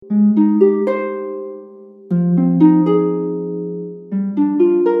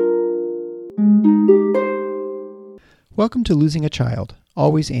Welcome to Losing a Child,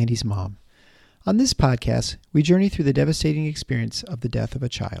 Always Andy's Mom. On this podcast, we journey through the devastating experience of the death of a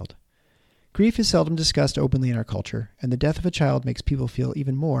child. Grief is seldom discussed openly in our culture, and the death of a child makes people feel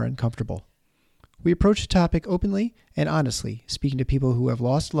even more uncomfortable. We approach the topic openly and honestly, speaking to people who have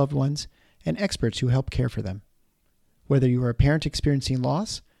lost loved ones and experts who help care for them. Whether you are a parent experiencing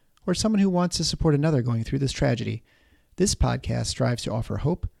loss or someone who wants to support another going through this tragedy, this podcast strives to offer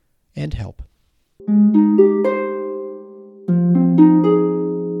hope and help.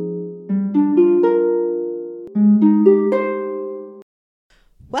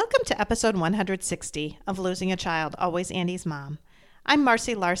 Welcome to episode 160 of Losing a Child, Always Andy's Mom. I'm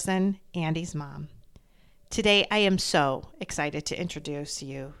Marcy Larson, Andy's mom. Today, I am so excited to introduce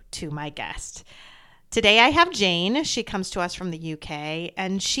you to my guest. Today, I have Jane. She comes to us from the UK,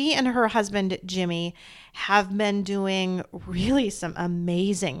 and she and her husband, Jimmy, have been doing really some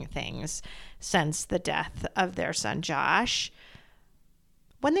amazing things since the death of their son, Josh.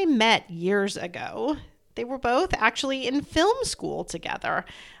 When they met years ago, they were both actually in film school together,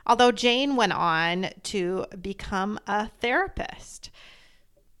 although Jane went on to become a therapist.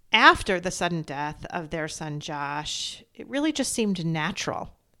 After the sudden death of their son, Josh, it really just seemed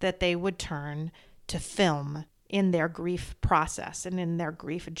natural that they would turn to film in their grief process and in their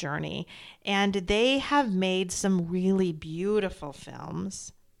grief journey. And they have made some really beautiful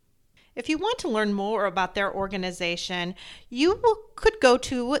films. If you want to learn more about their organization, you could go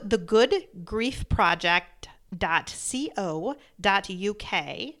to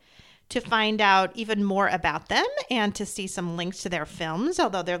thegoodgriefproject.co.uk to find out even more about them and to see some links to their films,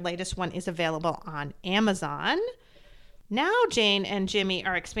 although their latest one is available on Amazon. Now Jane and Jimmy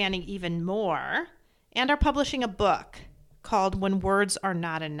are expanding even more and are publishing a book called When Words Are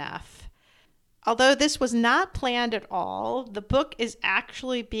Not Enough. Although this was not planned at all, the book is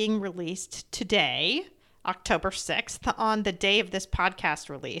actually being released today, October 6th, on the day of this podcast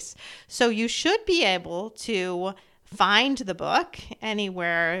release. So you should be able to find the book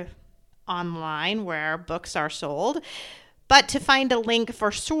anywhere online where books are sold. But to find a link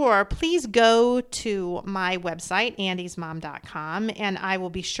for sure, please go to my website, andysmom.com, and I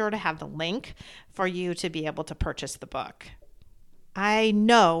will be sure to have the link for you to be able to purchase the book. I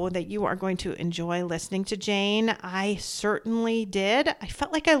know that you are going to enjoy listening to Jane. I certainly did. I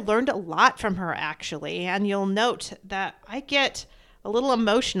felt like I learned a lot from her, actually. And you'll note that I get a little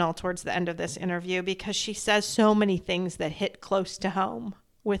emotional towards the end of this interview because she says so many things that hit close to home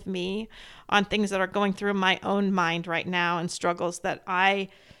with me on things that are going through my own mind right now and struggles that I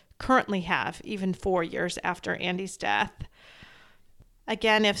currently have, even 4 years after Andy's death.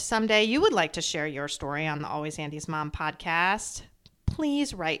 Again, if someday you would like to share your story on the Always Andy's Mom podcast,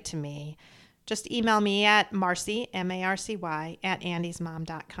 please write to me. Just email me at Marcy, M-A-R-C-Y, at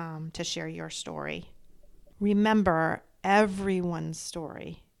andysmom.com to share your story. Remember, everyone's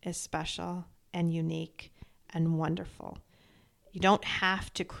story is special and unique and wonderful. You don't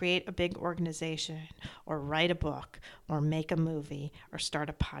have to create a big organization or write a book or make a movie or start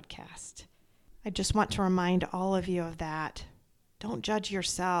a podcast. I just want to remind all of you of that. Don't judge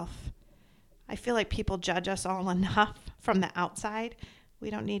yourself. I feel like people judge us all enough from the outside. We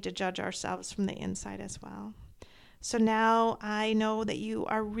don't need to judge ourselves from the inside as well. So now I know that you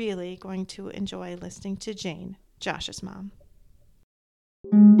are really going to enjoy listening to Jane, Josh's mom.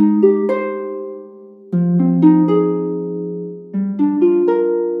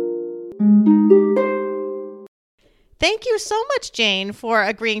 Thank you so much, Jane, for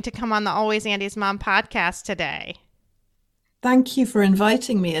agreeing to come on the Always Andy's Mom podcast today. Thank you for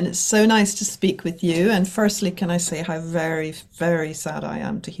inviting me, and it's so nice to speak with you. And firstly, can I say how very, very sad I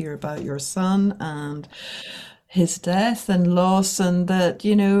am to hear about your son and his death and loss, and that,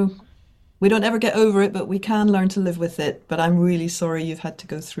 we don't ever get over it, but we can learn to live with it. But I'm really sorry you've had to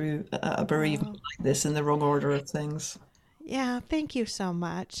go through a bereavement like this in the wrong order of things. Yeah, thank you so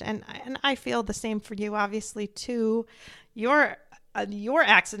much. And I feel the same for you, obviously, too. Your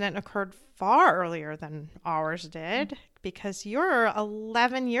accident occurred far earlier than ours did, because you're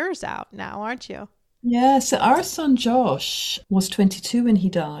 11 years out now, aren't you? Yeah, so our son Josh was 22 when he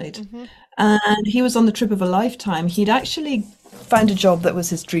died, and he was on the trip of a lifetime. He'd actually found a job that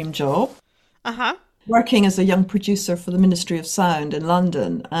was his dream job, working as a young producer for the Ministry of Sound in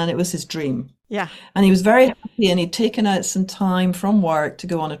London, and it was his dream. Yeah. And he was very happy, and he'd taken out some time from work to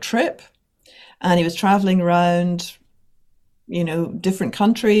go on a trip, and he was traveling around different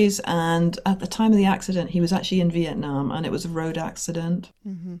countries. And at the time of the accident, he was actually in Vietnam, and it was a road accident,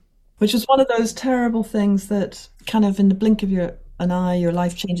 which was one of those terrible things that kind of in the blink of an eye, your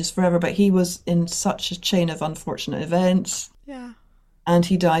life changes forever. But he was in such a chain of unfortunate events. Yeah. And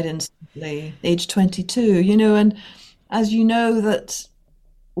he died instantly, age 22, and as you know, that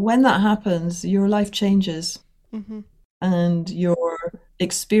when that happens, your life changes Mm-hmm. and your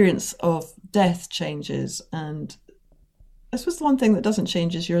experience of death changes. And I suppose the one thing that doesn't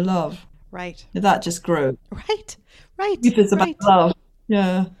change is your love. Right. That just grows. Right. Right. Grief is about Right. love.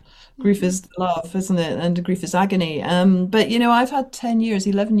 Yeah. Grief Mm-hmm. is love, isn't it? And grief is agony. But I've had 10 years,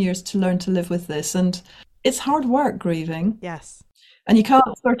 11 years to learn to live with this. And it's hard work grieving. Yes. And you can't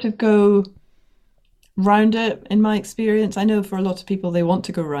sort of go round it, in my experience. I know for a lot of people they want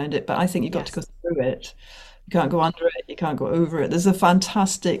to go round it, but I think you've got to go Yes. through it. You can't go under it, you can't go over it. There's a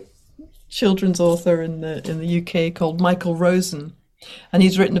fantastic children's author in the UK called Michael Rosen, and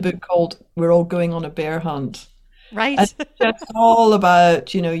he's written a book called We're All Going on a Bear Hunt. Right. And it's just all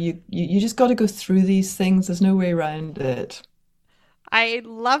about, you just got to go through these things. There's no way around it. I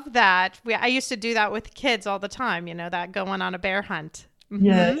love that. I used to do that with kids all the time, that going on a bear hunt.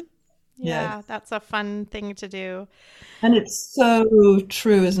 Yeah. Mm-hmm. Yeah, Yes. that's a fun thing to do. And it's so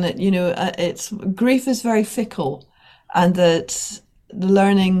true, isn't it? It's grief is very fickle, and that the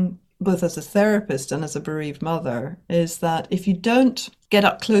learning, both as a therapist and as a bereaved mother, is that if you don't get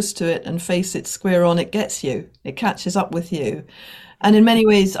up close to it and face it square on, it gets you, it catches up with you. And in many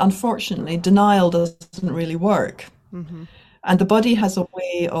ways, unfortunately, denial doesn't really work. Mm-hmm. And the body has a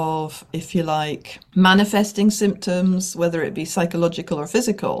way of, if you like, manifesting symptoms, whether it be psychological or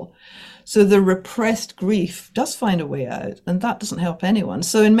physical. So the repressed grief does find a way out, and that doesn't help anyone.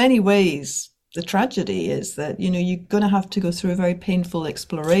 So in many ways, the tragedy is that, you're going to have to go through a very painful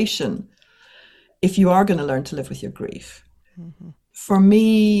exploration if you are going to learn to live with your grief. Mm-hmm. For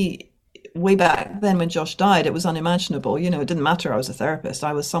me, way back then when Josh died, it was unimaginable. It didn't matter I was a therapist.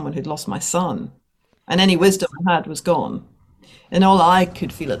 I was someone who'd lost my son, and any wisdom I had was gone. And all I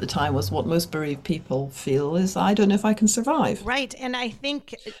could feel at the time was what most bereaved people feel is, I don't know if I can survive. Right. And I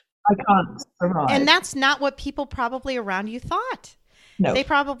think, I can't survive. and that's not what people probably around you thought. No. They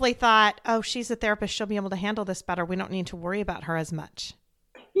probably thought, oh, she's a therapist. She'll be able to handle this better. We don't need to worry about her as much.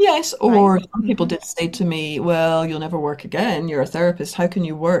 Yes, or Right. some people Mhm. did say to me, well, you'll never work again. You're a therapist. How can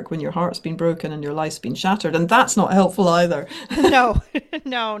you work when your heart's been broken and your life's been shattered? And that's not helpful either. No,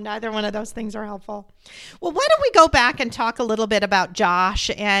 no, neither one of those things are helpful. Well, why don't we go back and talk a little bit about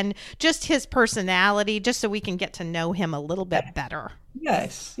Josh and just his personality, just so we can get to know him a little bit better.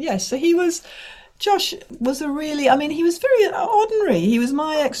 Yes, yes. So Josh was he was very ordinary. He was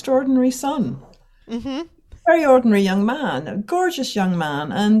my extraordinary son. Mm-hmm. Very ordinary young man, a gorgeous young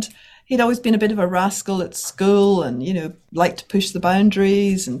man. And he'd always been a bit of a rascal at school and, liked to push the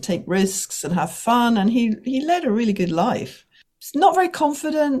boundaries and take risks and have fun. And he led a really good life. He's not very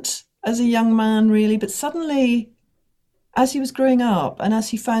confident as a young man, really, but suddenly, as he was growing up and as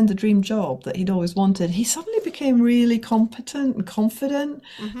he found the dream job that he'd always wanted, he suddenly became really competent and confident.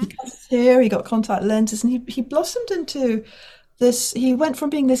 Mm-hmm. He cut his hair, he got contact lenses, and he blossomed into this. He went from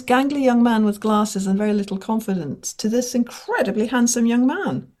being this gangly young man with glasses and very little confidence to this incredibly handsome young man.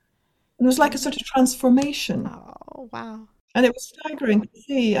 And it was like a sort of transformation. Oh, wow. And it was staggering to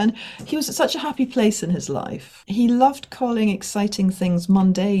see. And he was at such a happy place in his life. He loved calling exciting things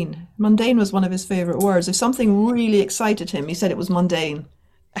mundane. Mundane was one of his favorite words. If something really excited him, he said it was mundane,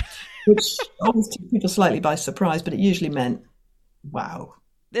 which always took people slightly by surprise, but it usually meant, wow.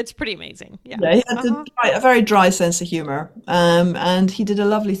 It's pretty amazing. Yeah. Yeah, he had a very dry sense of humor. And he did a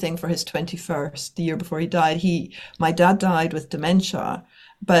lovely thing for his 21st, the year before he died. My dad died with dementia.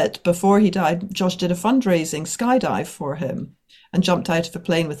 But before he died, Josh did a fundraising skydive for him and jumped out of a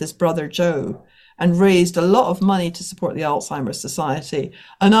plane with his brother Joe and raised a lot of money to support the Alzheimer's Society.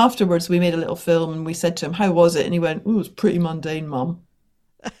 And afterwards, we made a little film and we said to him, how was it? And he went, oh, it was pretty mundane, Mum.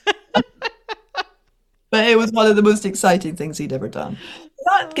 But it was one of the most exciting things he'd ever done.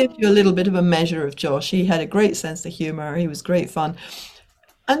 That gives you a little bit of a measure of Josh. He had a great sense of humor. He was great fun.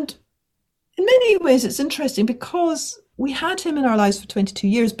 And in many ways, it's interesting because we had him in our lives for 22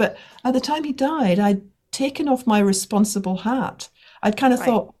 years, but at the time he died, I'd taken off my responsible hat. I'd kind of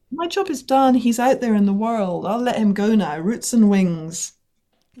thought, my job is done. He's out there in the world. I'll let him go now, roots and wings.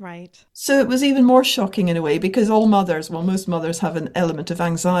 Right. So it was even more shocking in a way because most mothers have an element of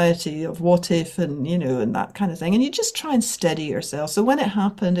anxiety of what if and, and that kind of thing. And you just try and steady yourself. So when it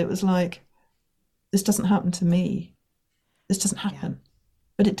happened, it was like, this doesn't happen to me. This doesn't happen. Yeah.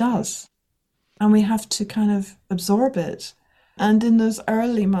 But it does. And we have to kind of absorb it. And in those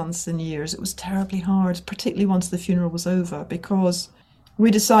early months and years, it was terribly hard, particularly once the funeral was over, because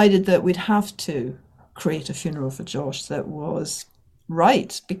we decided that we'd have to create a funeral for Josh that was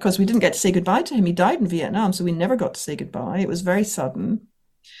right, because we didn't get to say goodbye to him. He died in Vietnam, so we never got to say goodbye. It was very sudden.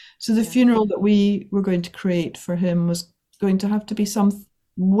 So the funeral that we were going to create for him was going to have to be some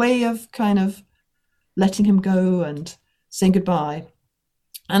way of kind of letting him go and saying goodbye.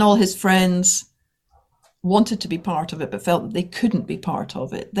 And all his friends wanted to be part of it, but felt that they couldn't be part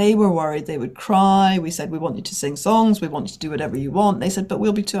of it. They were worried they would cry. We said, we want you to sing songs. We want you to do whatever you want. They said, but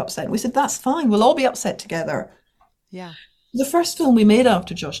we'll be too upset. And we said, that's fine. We'll all be upset together. Yeah. The first film we made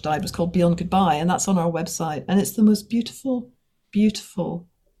after Josh died was called Beyond Goodbye, and that's on our website. And it's the most beautiful, beautiful,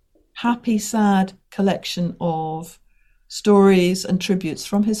 happy, sad collection of stories and tributes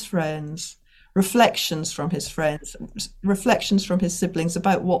from his friends, reflections from his friends, reflections from his siblings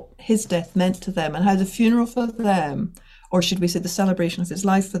about what his death meant to them and how the funeral for them, or should we say the celebration of his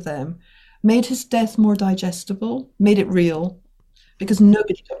life for them, made his death more digestible, made it real, because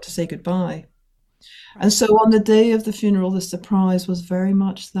nobody got to say goodbye. And so on the day of the funeral, the surprise was very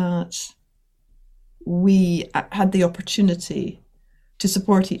much that we had the opportunity to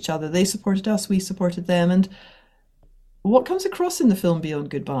support each other. They supported us, we supported them. And what comes across in the film Beyond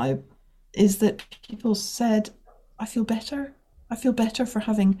Goodbye is that people said, I feel better. I feel better for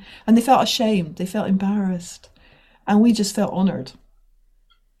having, and they felt ashamed, they felt embarrassed. And we just felt honoured.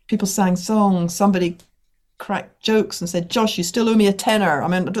 People sang songs, somebody cracked jokes and said, Josh, you still owe me a tenner. I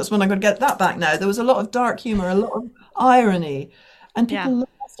mean, just when I'm going to get that back now. There was a lot of dark humour, a lot of irony. And people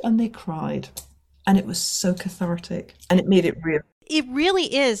laughed and they cried. And it was so cathartic. And it made it real. It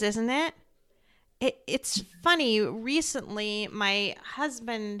really is, isn't it? It's funny. Recently, my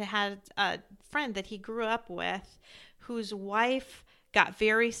husband had a friend that he grew up with whose wife got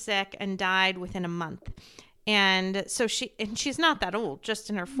very sick and died within a month. And so she's not that old,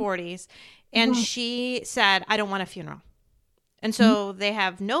 just in her 40s. And she said, I don't want a funeral. And so they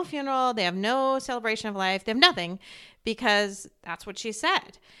have no funeral. They have no celebration of life. They have nothing because that's what she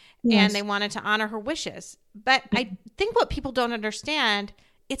said. Yes. And they wanted to honor her wishes. But I think what people don't understand,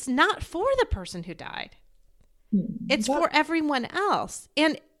 it's not for the person who died. It's for everyone else.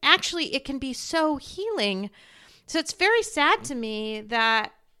 And actually, it can be so healing. So it's very sad to me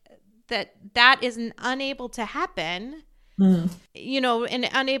that is unable to happen, you know, and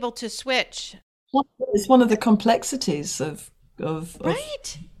unable to switch. It's one of the complexities of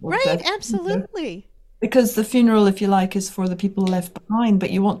right, death. Absolutely. Because the funeral, if you like, is for the people left behind, but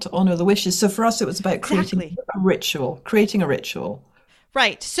you want to honor the wishes. So for us, it was about creating a ritual.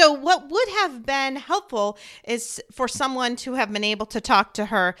 Right. So what would have been helpful is for someone to have been able to talk to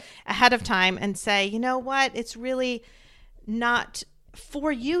her ahead of time and say, you know what, it's really not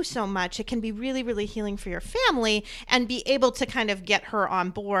for you so much. It can be really, really healing for your family, and be able to kind of get her on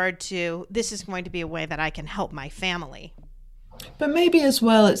board to, this is going to be a way that I can help my family. But maybe as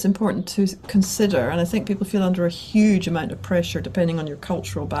well, it's important to consider, and I think people feel under a huge amount of pressure, depending on your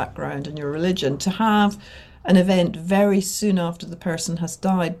cultural background and your religion, to have an event very soon after the person has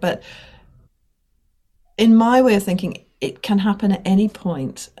died. But in my way of thinking, it can happen at any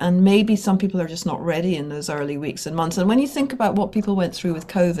point. And maybe some people are just not ready in those early weeks and months. And when you think about what people went through with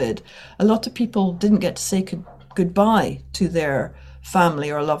COVID, a lot of people didn't get to say goodbye to their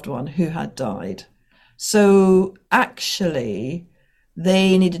family or loved one who had died. So actually,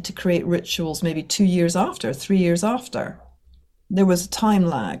 they needed to create rituals maybe 2 years after, 3 years after. There was a time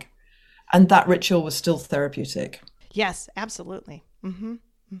lag. And that ritual was still therapeutic. Yes, absolutely.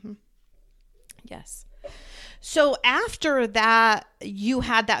 Yes. So after that, you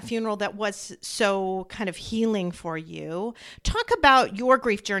had that funeral that was so kind of healing for you. Talk about your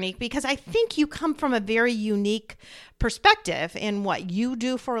grief journey, because I think you come from a very unique perspective in what you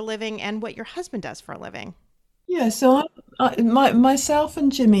do for a living and what your husband does for a living. Yeah, so myself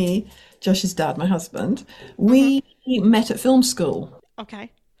and Jimmy, Josh's dad, my husband, we met at film school. Okay.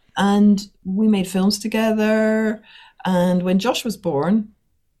 And we made films together. And when Josh was born,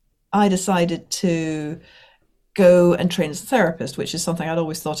 I decided to go and train as a therapist, which is something I'd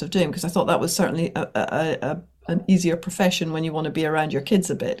always thought of doing, because I thought that was certainly an easier profession when you want to be around your kids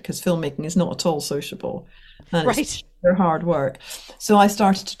a bit, because filmmaking is not at all sociable. And it's hard work. So I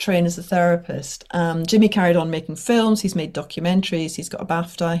started to train as a therapist. Jimmy carried on making films. He's made documentaries. He's got a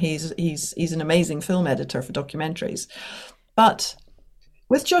BAFTA. He's an amazing film editor for documentaries. But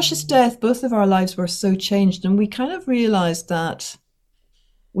with Josh's death, both of our lives were so changed, and we kind of realized that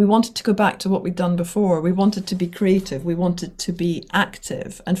we wanted to go back to what we'd done before. We wanted to be creative. We wanted to be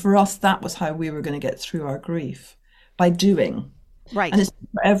active. And for us, that was how we were going to get through our grief, by doing. Right. And it's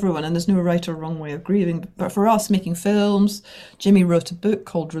for everyone, and there's no right or wrong way of grieving. But for us, making films, Jimmy wrote a book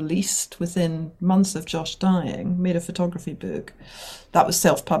called Released within months of Josh dying, made a photography book. That was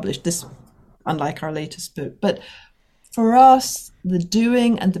self-published, this unlike our latest book. But for us, the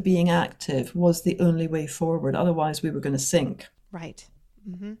doing and the being active was the only way forward. Otherwise, we were going to sink. Right.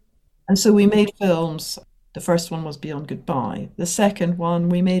 And so we made films. The first one was Beyond Goodbye. The second one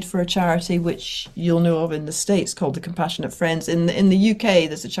we made for a charity which you'll know of in the States called the Compassionate Friends. In the UK,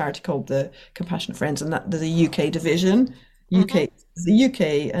 there's a charity called the Compassionate Friends, and that there's a UK division. UK, there's the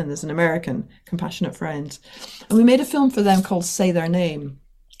UK, and there's an American Compassionate Friends. And we made a film for them called Say Their Name.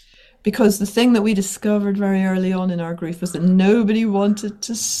 Because the thing that we discovered very early on in our grief was that nobody wanted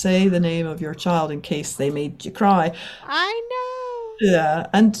to say the name of your child in case they made you cry. I know. Yeah,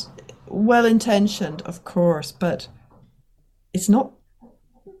 and well-intentioned, of course, but it's not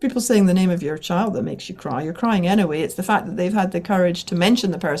people saying the name of your child that makes you cry. You're crying anyway. It's the fact that they've had the courage to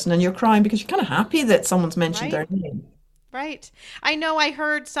mention the person, and you're crying because you're kind of happy that someone's mentioned their name. Right. I know I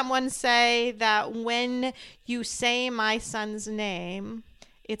heard someone say that when you say my son's name,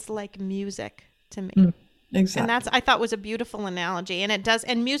 it's like music to me. Exactly. And that's, I thought, was a beautiful analogy. And it does.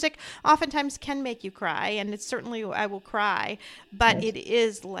 And music oftentimes can make you cry. And it's certainly, I will cry. But it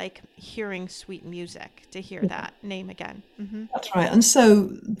is like hearing sweet music to hear that name again. That's right. And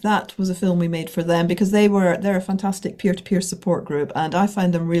so that was a film we made for them because they're a fantastic peer-to-peer support group. And I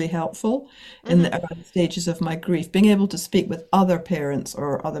find them really helpful in the early stages of my grief, being able to speak with other parents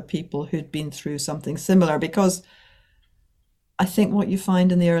or other people who'd been through something similar. Because I think what you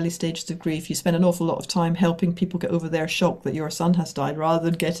find in the early stages of grief, you spend an awful lot of time helping people get over their shock that your son has died rather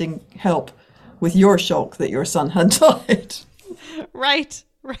than getting help with your shock that your son had died. Right.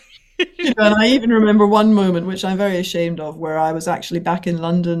 And I even remember one moment, which I'm very ashamed of, where I was actually back in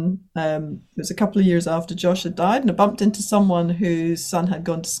London. It was a couple of years after Josh had died, and I bumped into someone whose son had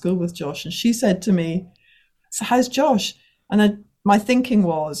gone to school with Josh. And she said to me, "So how's Josh?" And my thinking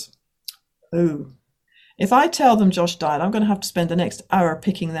was, oh, if I tell them Josh died, I'm going to have to spend the next hour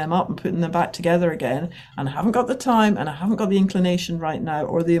picking them up and putting them back together again. And I haven't got the time, and I haven't got the inclination right now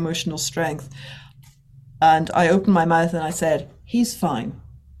or the emotional strength. And I opened my mouth and I said, "He's fine."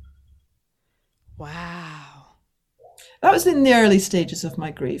 Wow. That was in the early stages of my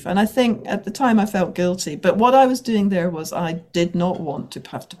grief. And I think at the time I felt guilty. But what I was doing there was I did not want to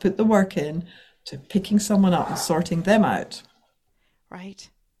have to put the work in to picking someone up and sorting them out. Right.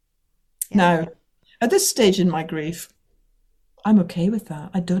 Yeah. Now, at this stage in my grief, I'm okay with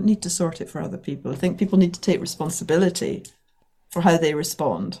that. I don't need to sort it for other people. I think people need to take responsibility for how they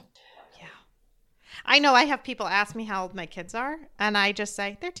respond. Yeah. I know I have people ask me how old my kids are, and I just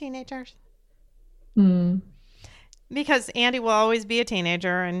say, they're teenagers. Because Andy will always be a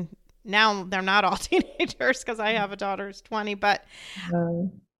teenager, and now they're not all teenagers because I have a daughter who's 20, but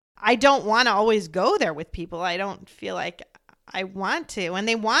I don't want to always go there with people. I don't feel like I want to, and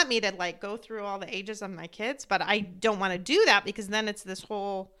they want me to like go through all the ages of my kids, but I don't want to do that because then it's this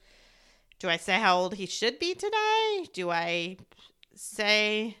whole, do I say how old he should be today? Do I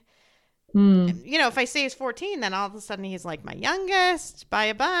say, if I say he's 14, then all of a sudden he's like my youngest by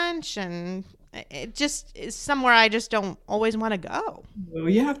a bunch, and it just is somewhere I just don't always want to go. Well,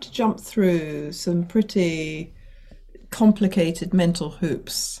 you have to jump through some pretty complicated mental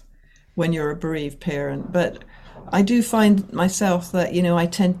hoops when you're a bereaved parent, but I do find myself that, I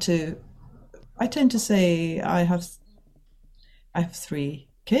tend to say I have 3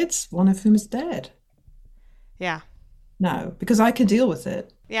 kids, one of whom is dead. Yeah. Now, because I can deal with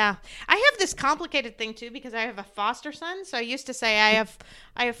it. Yeah. I have this complicated thing too, because I have a foster son. So I used to say I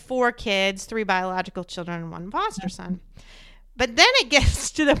have 4 kids, 3 biological children, and 1 foster son. But then it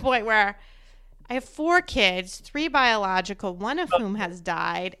gets to the point where I have 4 kids, 3 biological, 1 of whom has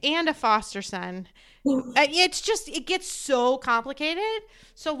died, and a foster son. It gets so complicated.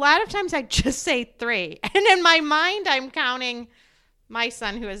 So a lot of times I just say 3. And in my mind, I'm counting my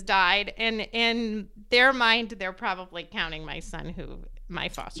son who has died. And in their mind, they're probably counting my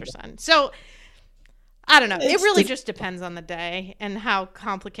foster son. So I don't know. It really just depends on the day and how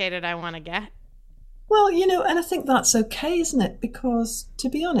complicated I want to get. Well, and I think that's okay, isn't it? Because to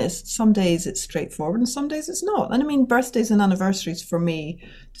be honest, some days it's straightforward and some days it's not. And I mean, birthdays and anniversaries for me,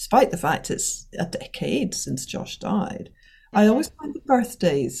 despite the fact it's a decade since Josh died, I always find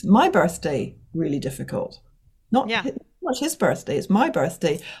my birthday, really difficult. Not much his birthday, it's my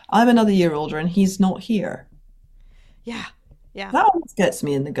birthday. I'm another year older and he's not here. Yeah. That always gets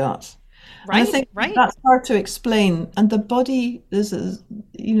me in the gut. Right, and I think that's hard to explain. And the body, there's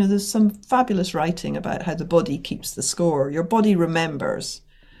some fabulous writing about how the body keeps the score. Your body remembers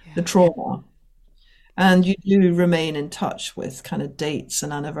the trauma. And you do remain in touch with kind of dates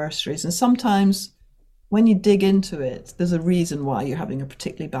and anniversaries. And sometimes when you dig into it, there's a reason why you're having a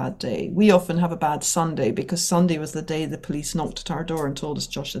particularly bad day. We often have a bad Sunday because Sunday was the day the police knocked at our door and told us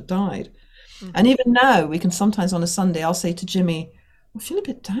Josh had died. And even now, we can sometimes on a Sunday, I'll say to Jimmy, I feel a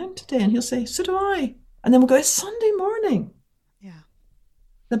bit down today. And he'll say, so do I. And then we'll go, it's Sunday morning. Yeah.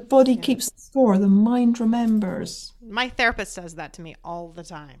 The body keeps the score, the mind remembers. My therapist says that to me all the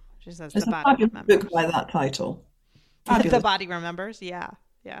time. She says There's the a body fabulous remembers. book by that title. The Fabulous. body remembers. Yeah.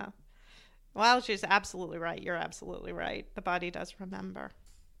 Yeah. Well, she's absolutely right. You're absolutely right. The body does remember.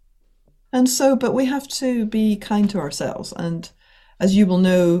 And so, but we have to be kind to ourselves. And as you will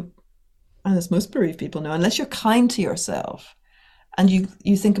know, and as most bereaved people know, unless you're kind to yourself and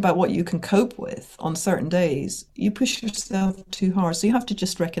you think about what you can cope with on certain days, you push yourself too hard. So you have to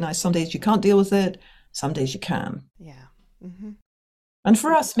just recognize some days you can't deal with it, some days you can. Yeah. Mm-hmm. And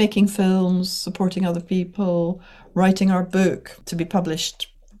for us, making films, supporting other people, writing our book to be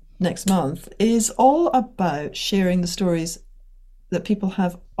published next month is all about sharing the stories that people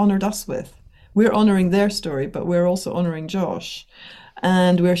have honored us with. We're honoring their story, but we're also honoring Josh.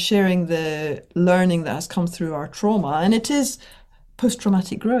 And we're sharing the learning that has come through our trauma. And it is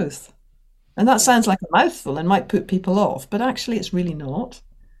post-traumatic growth. And that sounds like a mouthful and might put people off, but actually it's really not.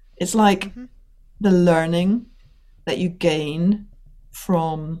 It's like the learning that you gain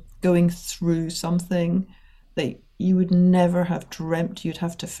from going through something that you would never have dreamt you'd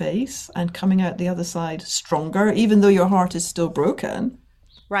have to face, and coming out the other side stronger, even though your heart is still broken.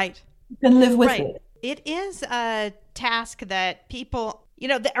 Right. You can live with it. It is a task that people,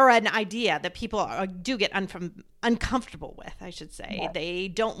 or an idea that people do get uncomfortable with, I should say. Yeah. They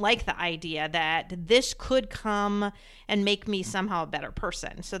don't like the idea that this could come and make me somehow a better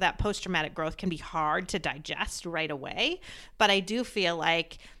person. So that post-traumatic growth can be hard to digest right away. But I do feel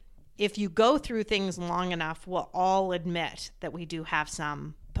like if you go through things long enough, we'll all admit that we do have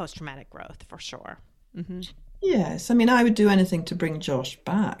some post-traumatic growth for sure. Mm-hmm. Yes. I mean, I would do anything to bring Josh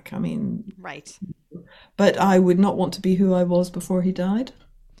back. I mean, right. But I would not want to be who I was before he died.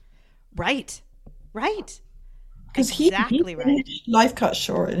 Right. Because exactly right. Life cut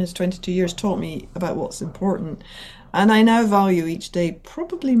short in his 22 years taught me about what's important. And I now value each day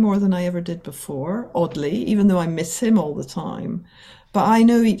probably more than I ever did before, oddly, even though I miss him all the time. But I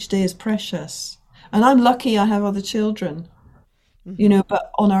know each day is precious. And I'm lucky I have other children,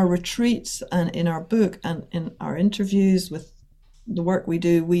 but on our retreats and in our book and in our interviews with the work we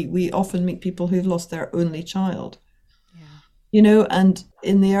do, we often meet people who've lost their only child. And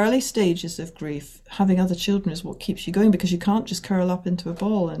in the early stages of grief, having other children is what keeps you going, because you can't just curl up into a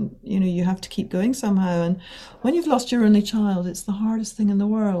ball and, you have to keep going somehow. And when you've lost your only child, it's the hardest thing in the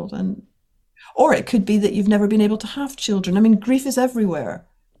world. Or it could be that you've never been able to have children. I mean, grief is everywhere.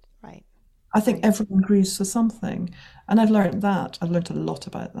 Right. I think everyone grieves for something. And I've learned that. I've learned a lot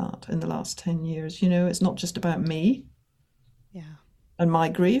about that in the last 10 years. It's not just about me. Yeah. And my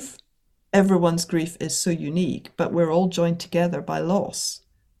grief. Everyone's grief is so unique, but we're all joined together by loss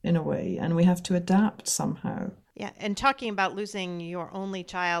in a way, and we have to adapt somehow. Yeah, and talking about losing your only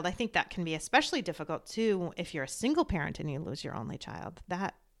child, I think that can be especially difficult too if you're a single parent and you lose your only child.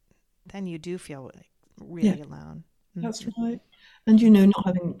 Then you do feel really alone. Mm-hmm. That's right. And not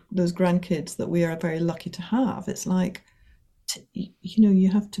having those grandkids that we are very lucky to have, it's like,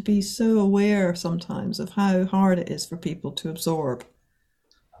 you have to be so aware sometimes of how hard it is for people to absorb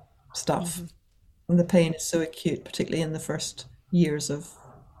stuff. Mm-hmm. And the pain is so acute, particularly in the first years of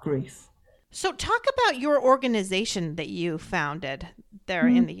grief. So talk about your organization that you founded there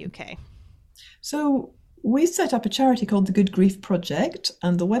in the UK. So we set up a charity called the Good Grief Project,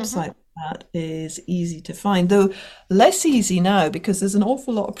 and the website for that is easy to find, though less easy now because there's an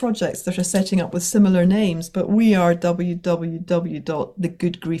awful lot of projects that are setting up with similar names, but we are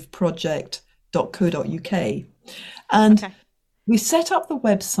www.thegoodgriefproject.co.uk. And we set up the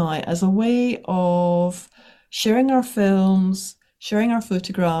website as a way of sharing our films, sharing our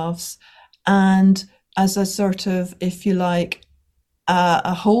photographs, and as a sort of, if you like,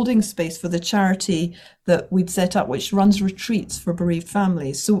 a holding space for the charity that we'd set up, which runs retreats for bereaved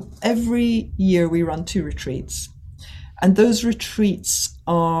families. So every year we run 2 retreats, and those retreats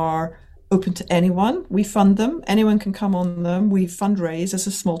are open to anyone. We fund them. Anyone can come on them. We fundraise as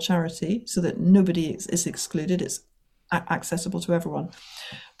a small charity so that nobody is excluded. It's accessible to everyone.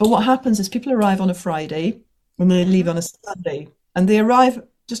 But what happens is people arrive on a Friday and they leave on a Sunday, and they arrive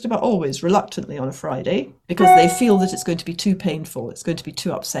just about always reluctantly on a Friday because they feel that it's going to be too painful, it's going to be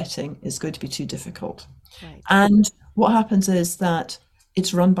too upsetting, it's going to be too difficult. Right. And what happens is that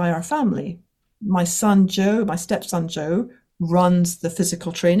it's run by our family. My son Joe, my stepson Joe, runs the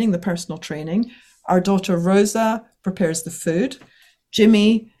physical training, the personal training. Our daughter Rosa prepares the food.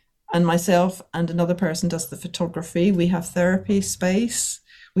 Jimmy and myself and another person does the photography. We have therapy space.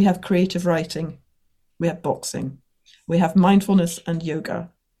 We have creative writing. We have boxing. We have mindfulness and yoga.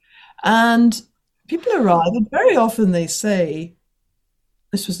 And people arrive, and very often they say,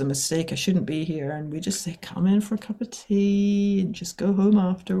 this was a mistake, I shouldn't be here. And we just say, come in for a cup of tea and just go home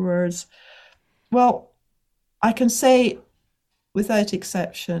afterwards. Well, I can say without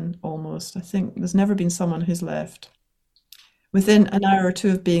exception, almost, I think there's never been someone who's left. Within an hour or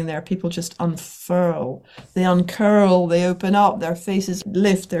two of being there, people just unfurl, they uncurl, they open up, their faces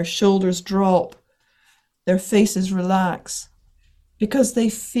lift, their shoulders drop, their faces relax, because they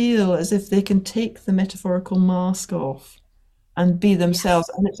feel as if they can take the metaphorical mask off and be themselves.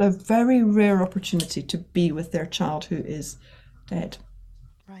 Yes. And it's a very rare opportunity to be with their child who is dead.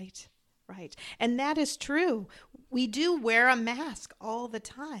 Right, right. And that is true. We do wear a mask all the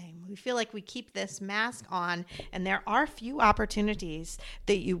time. We feel like we keep this mask on, and there are few opportunities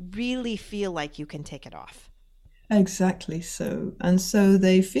that you really feel like you can take it off. Exactly so. And so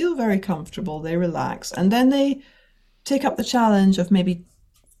they feel very comfortable, they relax, and then they take up the challenge of maybe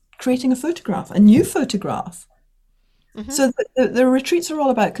creating a photograph, a new photograph. Mm-hmm. So the retreats are all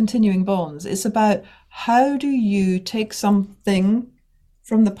about continuing bonds. It's about how do you take something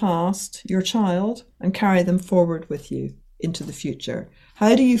from the past, your child, and carry them forward with you into the future?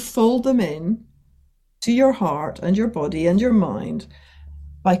 How do you fold them in to your heart and your body and your mind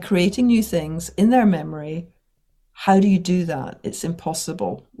by creating new things in their memory? How do you do that? It's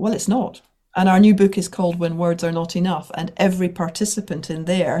impossible. Well, it's not. And our new book is called When Words Are Not Enough. And every participant in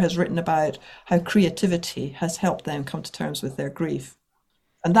there has written about how creativity has helped them come to terms with their grief.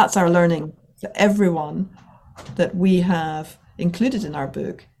 And that's our learning, that everyone that we have included in our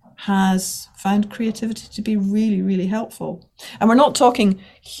book has found creativity to be really, really helpful. And we're not talking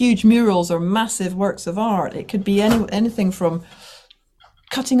huge murals or massive works of art. It could be anything from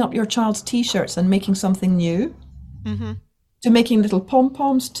cutting up your child's t-shirts and making something new, mm-hmm. to making little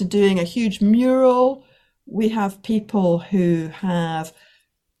pom-poms, to doing a huge mural. We have people who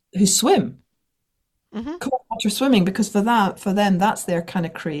swim, mm-hmm. cold water swimming, because for them, that's their kind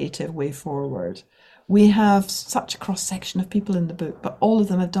of creative way forward. We have such a cross-section of people in the book, but all of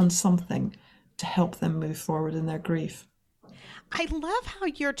them have done something to help them move forward in their grief. I love how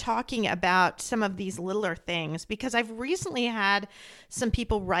you're talking about some of these littler things, because I've recently had some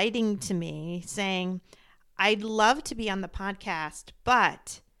people writing to me saying, I'd love to be on the podcast,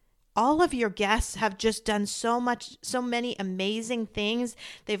 but all of your guests have just done so many amazing things.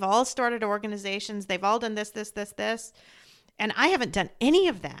 They've all started organizations. They've all done this, and I haven't done any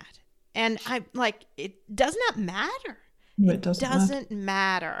of that. And I'm like, it does not matter. It doesn't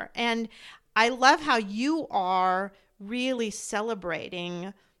matter. And I love how you are really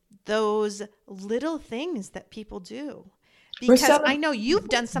celebrating those little things that people do. Because I know you've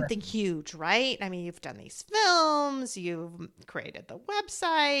done something huge, right? I mean, you've done these films, you've created the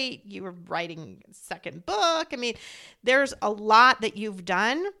website, you were writing a second book. I mean, there's a lot that you've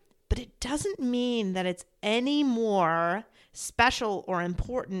done, but it doesn't mean that it's any more special or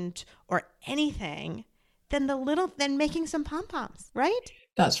important or anything than making some pom-poms, right?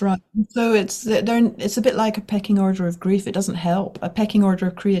 That's right. So it's a bit like a pecking order of grief. It doesn't help. A pecking order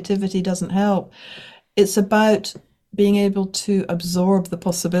of creativity doesn't help. It's about being able to absorb the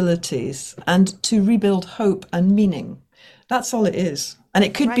possibilities and to rebuild hope and meaning. That's all it is. And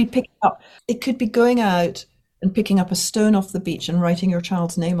it could be picking up, it could be going out and picking up a stone off the beach and writing your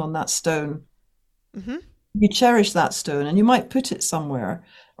child's name on that stone. Mm-hmm. You cherish that stone and you might put it somewhere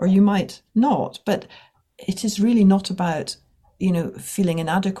or you might not, but it is really not about, feeling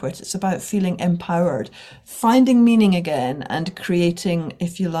inadequate. It's about feeling empowered, finding meaning again and creating,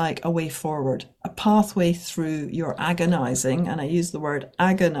 if you like, a way forward, a pathway through your agonizing, and I use the word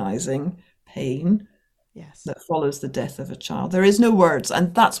agonizing, pain that follows the death of a child. There is no words,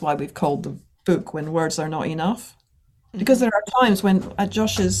 and that's why we've called the book When Words Are Not Enough, because there are times when at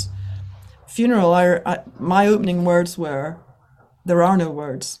Josh's funeral, my opening words were, there are no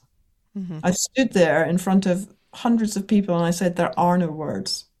words. Mm-hmm. I stood there in front of hundreds of people and I said, there are no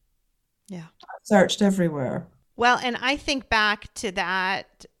words. Yeah. I searched everywhere. Well, and I think back to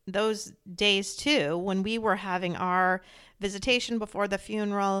those days too, when we were having our visitation before the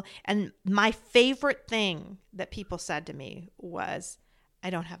funeral. And my favorite thing that people said to me was, I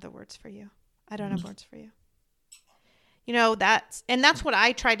don't have the words for you. I don't have words for you. That's what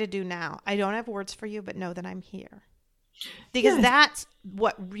I try to do now. I don't have words for you, but know that I'm here. Because that's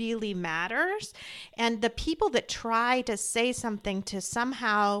what really matters. And the people that try to say something to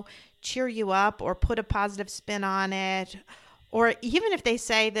somehow cheer you up or put a positive spin on it, or even if they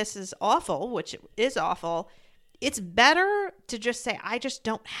say this is awful, which is awful, it's better to just say, I just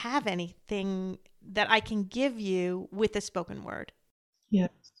don't have anything that I can give you with a spoken word. Yeah.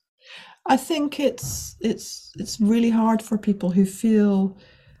 I think it's really hard for people who feel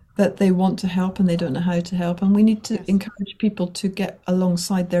that they want to help and they don't know how to help. And we need to Yes. encourage people to get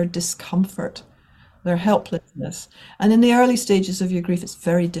alongside their discomfort, their helplessness. And in the early stages of your grief, it's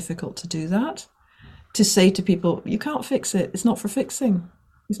very difficult to do that. To say to people, you can't fix it. It's not for fixing.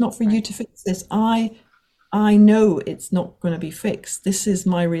 It's not for you Right. to fix this. I know it's not going to be fixed. This is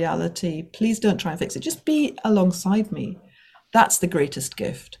my reality. Please don't try and fix it. Just be alongside me. That's the greatest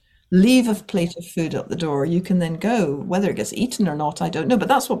gift. Leave a plate of food at the door. You can then go. Whether it gets eaten or not, I don't know. But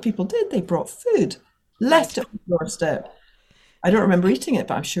that's what people did. They brought food, left it on the doorstep. I don't remember eating it,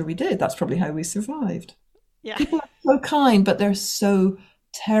 but I'm sure we did. That's probably how we survived. Yeah. People are so kind, but they're so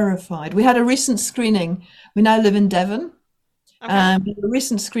terrified. We had a recent screening. We now live in Devon. Okay. We had a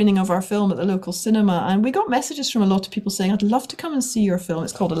recent screening of our film at the local cinema, and we got messages from a lot of people saying, I'd love to come and see your film.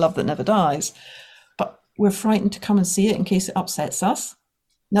 It's called A Love That Never Dies, but we're frightened to come and see it in case it upsets us.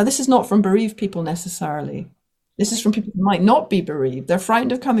 Now, this is not from bereaved people necessarily. This is from people who might not be bereaved. They're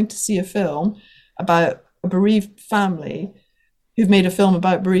frightened of coming to see a film about a bereaved family who've made a film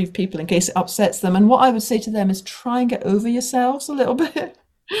about bereaved people in case it upsets them. And what I would say to them is try and get over yourselves a little bit.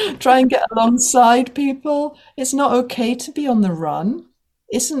 Try and get alongside people. It's not okay to be on the run.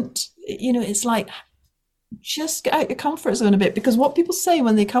 It's like, just get out your comfort zone a bit, because what people say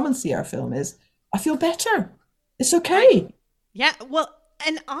when they come and see our film is, I feel better. It's okay. Yeah. Well,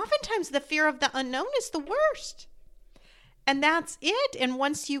 and oftentimes the fear of the unknown is the worst. And that's it. And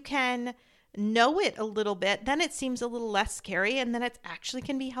once you can know it a little bit, then it seems a little less scary, and then it actually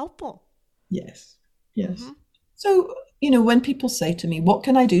can be helpful. Yes. So, when people say to me, what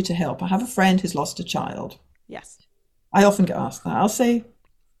can I do to help? I have a friend who's lost a child. Yes. I often get asked that. I'll say,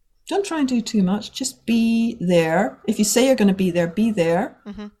 don't try and do too much. Just be there. If you say you're going to be there, be there.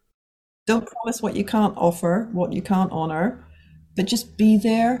 Mm-hmm. Don't promise what you can't offer, what you can't honor, but just be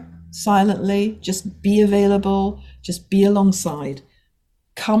there silently. Just be available. Just be alongside.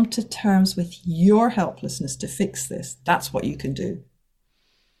 Come to terms with your helplessness to fix this. That's what you can do.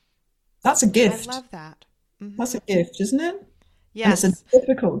 That's a gift. I love that. Mm-hmm. That's a gift, isn't it? Yes. And it's a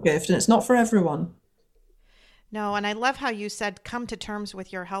difficult gift, and it's not for everyone. No, and I love how you said come to terms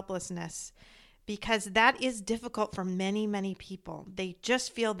with your helplessness, because that is difficult for many, many people. They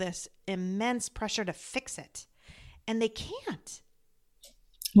just feel this immense pressure to fix it, and they can't.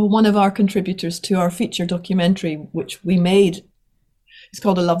 Well, one of our contributors to our feature documentary, which we made, it's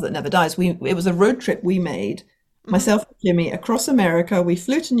called A Love That Never Dies. It was a road trip we made, myself and Jimmy, across America. We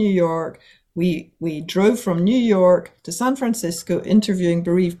flew to New York. We drove from New York to San Francisco, interviewing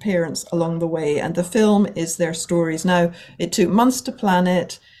bereaved parents along the way. And the film is their stories. Now, it took months to plan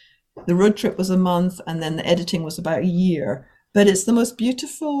it. The road trip was a month, and then the editing was about a year. But it's the most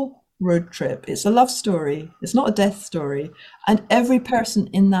beautiful road trip. It's a love story. It's not a death story. And every person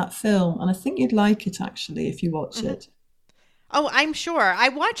in that film, and I think you'd like it actually if you watch it. Oh, I'm sure. I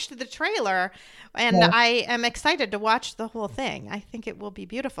watched the trailer, and Yeah. I am excited to watch the whole thing. I think it will be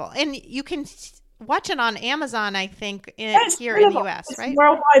beautiful. And you can watch it on Amazon, I think, It's here in the available. US, It's right?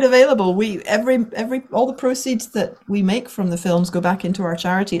 worldwide available. All the proceeds that we make from the films go back into our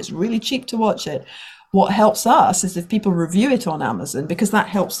charity. It's really cheap to watch it. What helps us is if people review it on Amazon, because that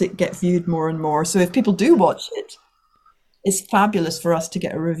helps it get viewed more and more. So if people do watch it, it's fabulous for us to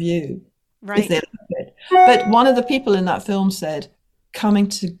get a review if Right. they like it. But one of the people in that film said, getting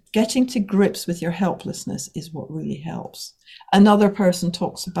to grips with your helplessness is what really helps. Another person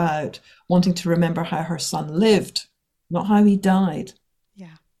talks about wanting to remember how her son lived, not how he died.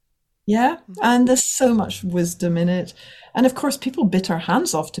 Yeah. Yeah. And there's so much wisdom in it. And of course, people bit our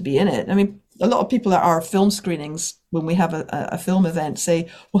hands off to be in it. I mean, a lot of people at our film screenings, when we have a film event, say,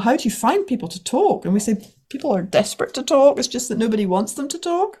 well, how do you find people to talk? And we say, people are desperate to talk. It's just that nobody wants them to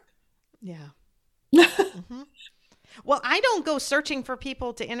talk. Yeah. Mm-hmm. Well, I don't go searching for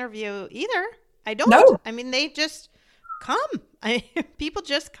people to interview either. I don't. No. I mean, they just come. People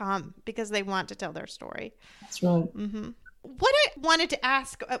just come because they want to tell their story. That's right. Mm-hmm. What I wanted to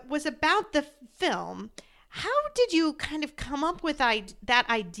ask was about the film. How did you kind of come up with that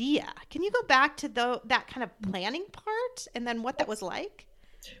idea? Can you go back to that kind of planning part and then what that was like?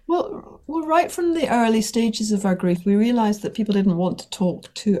 Well, right from the early stages of our grief, we realized that people didn't want to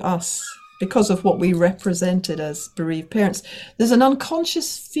talk to us because of what we represented as bereaved parents. There's an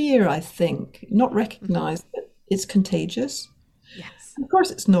unconscious fear, I think, not recognized, but it's contagious. Yes. Of course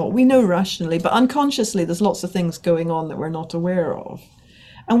it's not. We know rationally, but unconsciously there's lots of things going on that we're not aware of.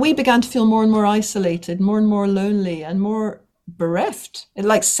 And we began to feel more and more isolated, more and more lonely, and more bereft,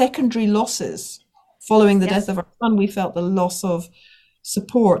 like secondary losses. Following the death of our son, we felt the loss of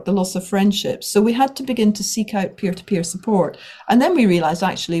support, the loss of friendships. So we had to begin to seek out peer-to-peer support. And then we realized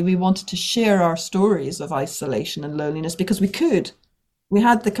actually we wanted to share our stories of isolation and loneliness because we could. we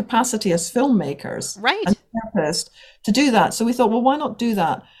had the capacity as filmmakers Right. and therapists to do that. So we thought, well, why not do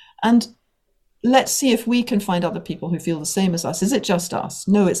that? And let's see if we can find other people who feel the same as us. Is it just us?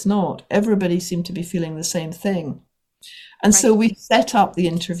 No, it's not. Everybody seemed to be feeling the same thing. And so we set up the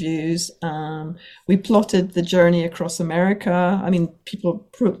interviews. We plotted the journey across America. I mean, people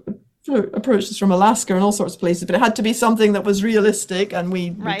approached us from Alaska and all sorts of places, but it had to be something that was realistic. And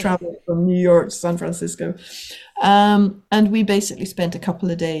we traveled from New York to San Francisco. And we basically spent a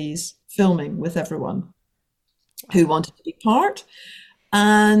couple of days filming with everyone who wanted to be part.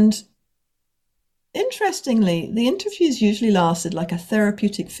 And interestingly, the interviews usually lasted like a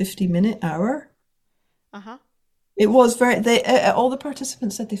therapeutic 50-minute hour. Uh-huh. It was all the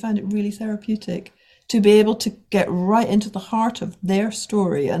participants said they found it really therapeutic to be able to get right into the heart of their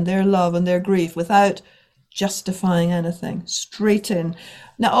story and their love and their grief without justifying anything, straight in.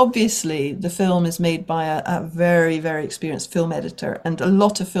 Now, obviously, the film is made by a very, very experienced film editor, and a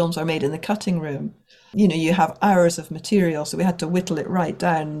lot of films are made in the cutting room. You know, you have hours of material, so we had to whittle it right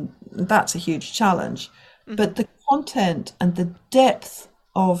down. That's a huge challenge. Mm-hmm. But the content and the depth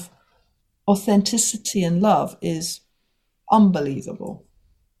of authenticity and love is unbelievable.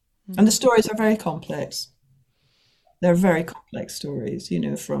 Mm-hmm. And the stories are very complex. They're very complex stories, you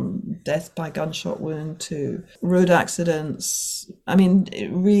know, from death by gunshot wound to road accidents. I mean,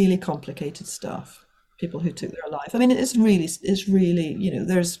 really complicated stuff. People who took their life. I mean, it's really, you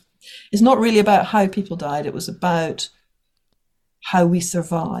know, it's not really about how people died. It was about how we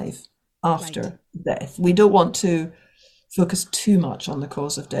survive after death. We don't want to focus too much on the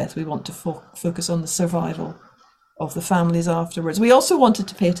cause of death. We want to focus on the survival of the families afterwards. We also wanted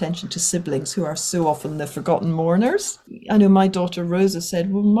to pay attention to siblings who are so often the forgotten mourners. I know my daughter Rosa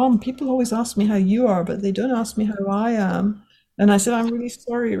said, well, Mum, people always ask me how you are, but they don't ask me how I am. And I said, I'm really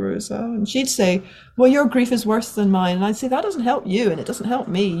sorry, Rosa. And she'd say, well, your grief is worse than mine. And I'd say, that doesn't help you and it doesn't help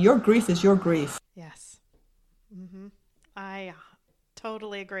me. Your grief is your grief. Yes. Mm-hmm. I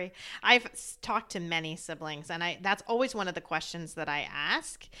totally agree. I've talked to many siblings, and that's always one of the questions that I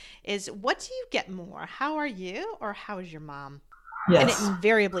ask is, what do you get more? How are you, or how is your mom? Yes. And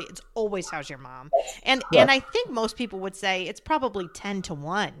invariably, it's always how's your mom. And I think most people would say it's probably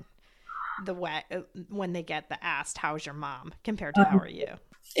 10-1 the way when they get the asked how's your mom compared to how are you.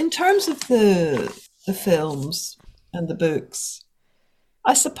 In terms of the films and the books,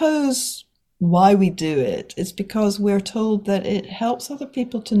 I suppose why we do it is because we're told that it helps other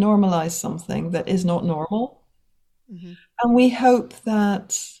people to normalize something that is not normal. Mm-hmm. And we hope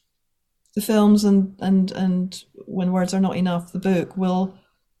that the films and When Words Are Not Enough, the book, will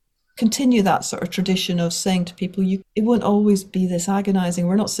continue that sort of tradition of saying to people, it won't always be this agonizing.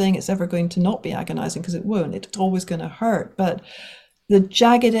 We're not saying it's ever going to not be agonizing, because it won't. It's always going to hurt. But the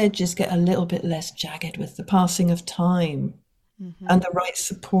jagged edges get a little bit less jagged with the passing of time. Mm-hmm. And the right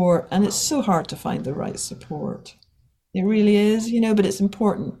support. And it's so hard to find the right support. It really is, you know, but it's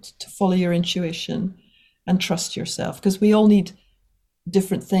important to follow your intuition and trust yourself, because we all need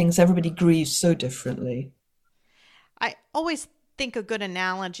different things. Everybody grieves so differently. I always think a good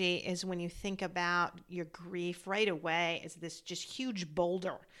analogy is when you think about your grief right away as this just huge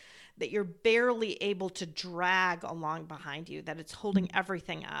boulder that you're barely able to drag along behind you, that it's holding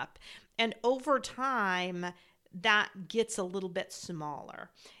everything up. And over time, that gets a little bit smaller.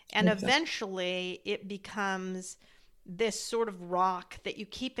 And eventually it becomes this sort of rock that you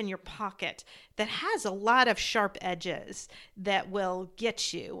keep in your pocket that has a lot of sharp edges that will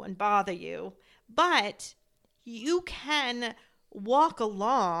get you and bother you. But you can walk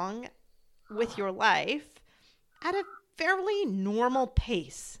along with your life at a fairly normal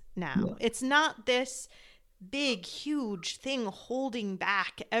pace now. Yeah. It's not this big, huge thing holding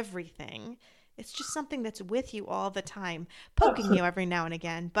back everything. It's just something that's with you all the time, poking you every now and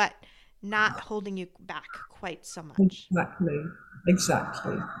again, but not holding you back quite so much.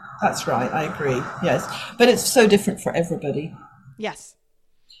 Exactly. That's right. I agree. Yes. But it's so different for everybody. Yes.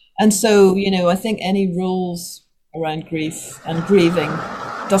 And so, you know, I think any rules around grief and grieving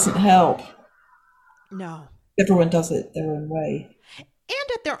doesn't help. No. Everyone does it their own way.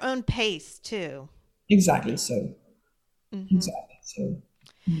 And at their own pace, too. Exactly so. Mm-hmm. Exactly so.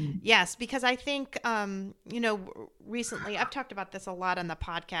 Yes, because I think, recently, I've talked about this a lot on the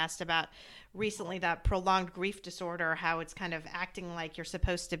podcast about recently that prolonged grief disorder, how it's kind of acting like you're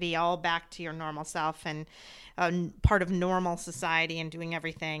supposed to be all back to your normal self and part of normal society and doing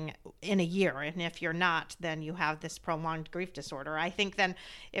everything in a year. And if you're not, then you have this prolonged grief disorder. I think then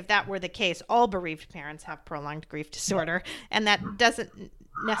if that were the case, all bereaved parents have prolonged grief disorder. And that doesn't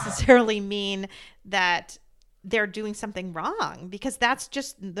necessarily mean that they're doing something wrong, because that's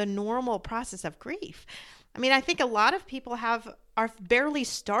just the normal process of grief. I mean, I think a lot of people are barely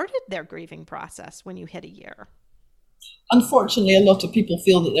started their grieving process when you hit a year. Unfortunately, a lot of people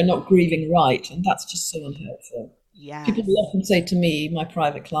feel that they're not grieving right, and that's just so unhelpful. Yeah. People will often say to me, my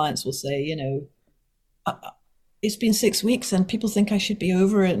private clients will say, it's been 6 weeks and people think I should be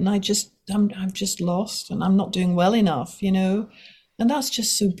over it, and I'm just lost and I'm not doing well enough, and that's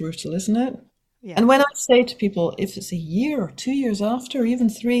just so brutal, isn't it? Yeah. And when I say to people, if it's a year or 2 years after, or even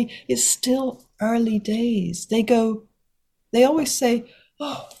 3, it's still early days. They always say,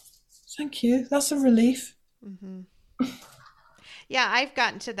 "Oh, thank you. That's a relief." Mm-hmm. Yeah, I've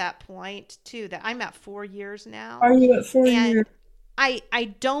gotten to that point too, that I'm at 4 years now. Are you at 4 years?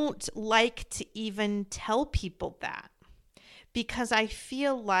 I don't like to even tell people that, because I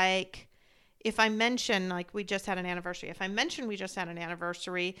feel like if I mention, like, we just had an anniversary,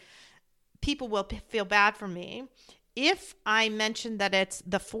 people will feel bad for me. If I mention that it's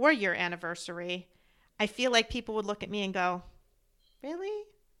the 4-year anniversary, I feel like people would look at me and go, "Really?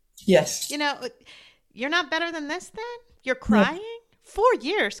 Yes. You're not better than this then? You're crying? No. 4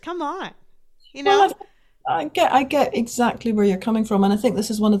 years, come on." Well, I get exactly where you're coming from, and I think this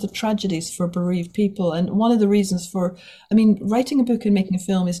is one of the tragedies for bereaved people, and one of the reasons writing a book and making a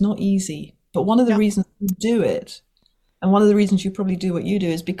film is not easy, but one of the reasons you do it, and one of the reasons you probably do what you do,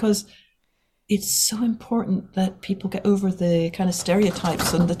 is because it's so important that people get over the kind of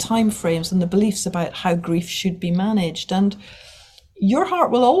stereotypes and the time frames and the beliefs about how grief should be managed. And your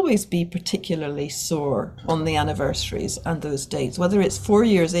heart will always be particularly sore on the anniversaries and those dates, whether it's 4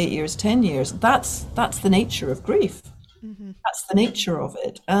 years, 8 years, 10 years. That's the nature of grief. Mm-hmm. That's the nature of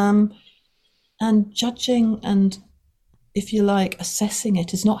it. And judging and, if you like, assessing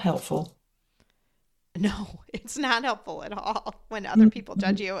it is not helpful. No, it's not helpful at all when other people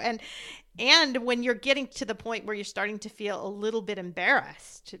judge you. And when you're getting to the point where you're starting to feel a little bit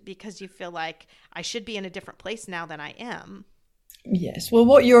embarrassed because you feel like, I should be in a different place now than I am. Yes. Well,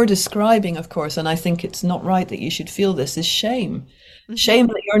 what you're describing, of course, and I think it's not right that you should feel this, is shame. Mm-hmm. Shame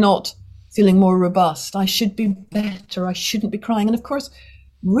that you're not feeling more robust. I should be better. I shouldn't be crying. And of course,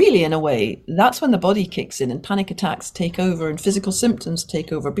 really, in a way, that's when the body kicks in and panic attacks take over and physical symptoms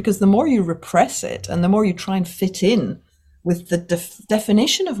take over, because the more you repress it and the more you try and fit in with the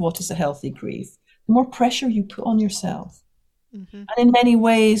definition of what is a healthy grief, the more pressure you put on yourself. Mm-hmm. And in many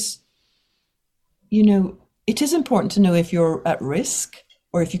ways, it is important to know if you're at risk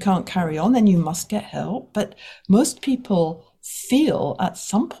or if you can't carry on, then you must get help. But most people feel at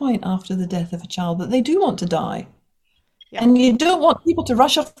some point after the death of a child that they do want to die. Yeah. And you don't want people to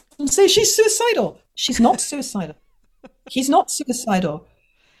rush up and say, "She's suicidal." She's not suicidal. He's not suicidal.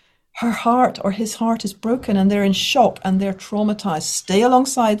 Her heart or his heart is broken and they're in shock and they're traumatized. Stay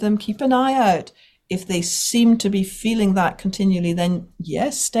alongside them. Keep an eye out. If they seem to be feeling that continually, then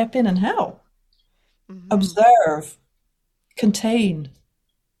yes, step in and help. Mm-hmm. Observe, contain,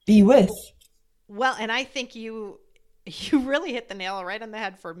 be with. Well, and I think you really hit the nail right on the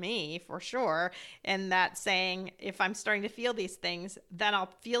head for me, for sure. And that saying, if I'm starting to feel these things, then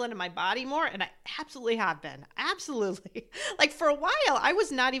I'll feel it in my body more. And I absolutely have been. Absolutely. Like, for a while, I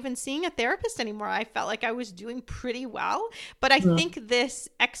was not even seeing a therapist anymore. I felt like I was doing pretty well. But I think this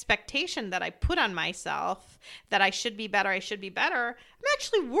expectation that I put on myself that I should be better, I'm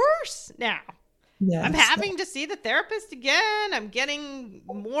actually worse now. Yes. I'm having to see the therapist again. I'm getting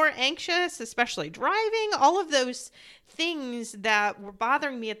more anxious, especially driving. All of those things that were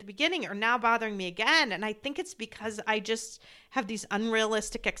bothering me at the beginning are now bothering me again. And I think it's because I just have these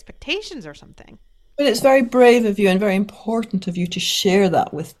unrealistic expectations or something. But it's very brave of you and very important of you to share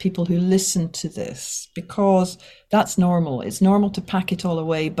that with people who listen to this, because that's normal. It's normal to pack it all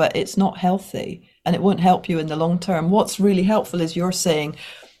away, but it's not healthy and it won't help you in the long term. What's really helpful is you're saying,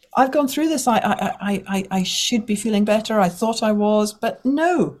 I've gone through this. I should be feeling better. I thought I was, but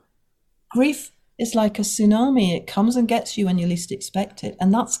no. Grief is like a tsunami. It comes and gets you when you least expect it.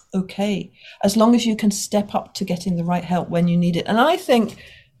 And that's okay, as long as you can step up to getting the right help when you need it. And I think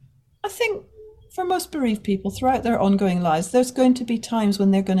for most bereaved people throughout their ongoing lives, there's going to be times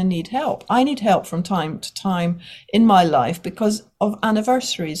when they're going to need help. I need help from time to time in my life because of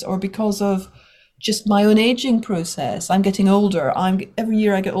anniversaries or because of just my own aging process. I'm getting older. Every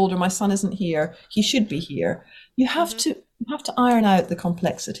year I get older. My son isn't here. He should be here. You have to iron out the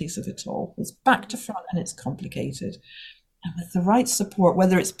complexities of it all. It's back to front and it's complicated. And with the right support,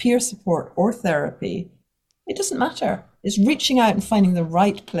 whether it's peer support or therapy, it doesn't matter. It's reaching out and finding the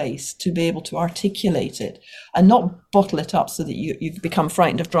right place to be able to articulate it and not bottle it up so that you become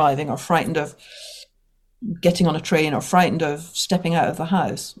frightened of driving or frightened of getting on a train or frightened of stepping out of the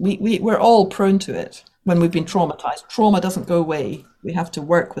house. We're all prone to it when we've been traumatized. Trauma doesn't go away. We have to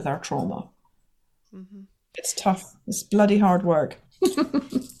work with our trauma. Mm-hmm. It's tough. It's bloody hard work.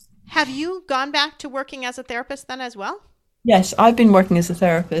 Have you gone back to working as a therapist then as well? Yes, I've been working as a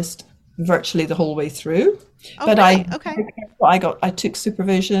therapist virtually the whole way through. Oh, But really? Okay. I took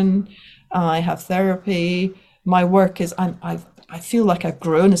supervision. I have therapy. My work is I feel like I've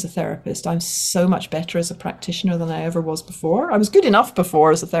grown as a therapist. I'm so much better as a practitioner than I ever was before. I was good enough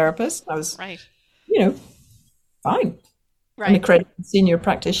before as a therapist. I was, Right. fine. I'm an Right. accredited senior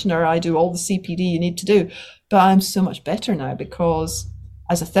practitioner. I do all the CPD you need to do. But I'm so much better now because,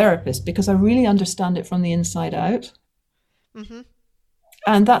 as a therapist, because I really understand it from the inside out. Mm-hmm.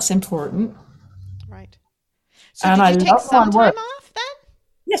 And that's important. Right. So And did I you take love my some work. time off then?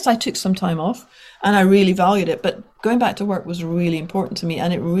 Yes, I took some time off and I really valued it. But going back to work was really important to me.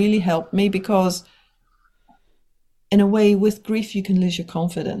 And it really helped me because, in a way, with grief, you can lose your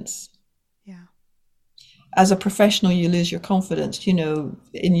confidence. Yeah. As a professional, you lose your confidence.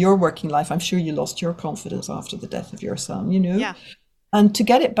 In your working life, I'm sure you lost your confidence after the death of your son, Yeah. And to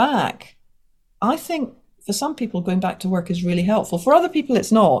get it back, I think for some people, going back to work is really helpful. For other people,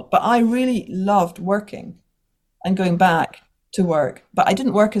 it's not. But I really loved working and going back to work. But I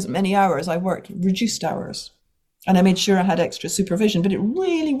didn't work as many hours. I worked reduced hours. And I made sure I had extra supervision. But it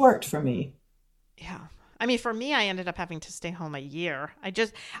really worked for me. Yeah. I mean, for me, I ended up having to stay home a year. I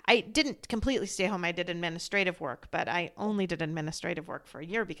didn't completely stay home. I did administrative work, but I only did administrative work for a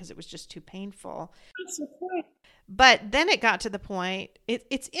year because it was just too painful. That's okay. But then it got to the point,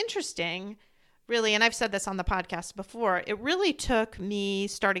 it's interesting, really, and I've said this on the podcast before, it really took me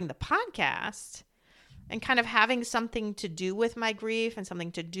starting the podcast and kind of having something to do with my grief and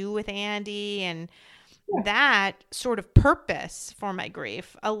something to do with Andy, and that sort of purpose for my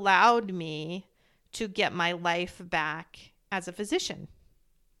grief allowed me to get my life back as a physician.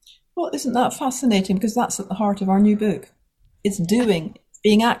 Well, isn't that fascinating? Because that's at the heart of our new book. It's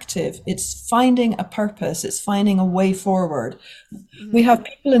being active. It's finding a purpose. It's finding a way forward. Mm-hmm. We have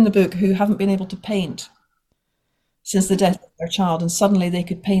people in the book who haven't been able to paint since the death of their child, and suddenly they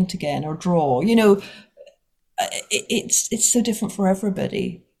could paint again or draw. It's so different for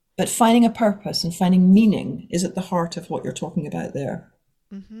everybody. But finding a purpose and finding meaning is at the heart of what you're talking about there.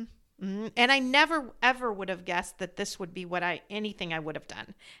 Mm-hmm. Mm-hmm. And I never, ever would have guessed that this would be anything I would have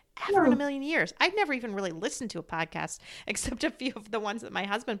done ever in a million years. I've never even really listened to a podcast except a few of the ones that my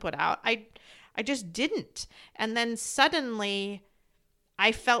husband put out. I just didn't. And then suddenly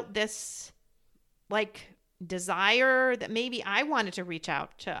I felt this like desire that maybe I wanted to reach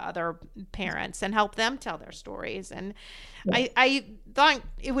out to other parents and help them tell their stories. And I thought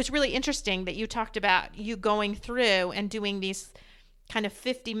it was really interesting that you talked about you going through and doing these kind of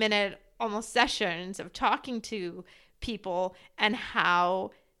 50-minute almost sessions of talking to people and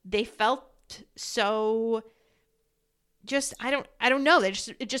how they felt so just, I don't know.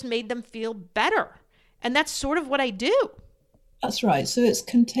 It just made them feel better. And that's sort of what I do. That's right. So it's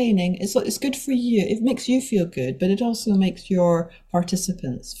containing, it's good for you. It makes you feel good, but it also makes your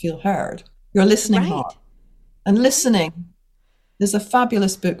participants feel heard. Your listening heart. And listening, there's a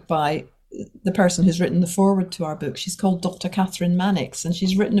fabulous book by the person who's written the foreword to our book. She's called Dr. Catherine Mannix, and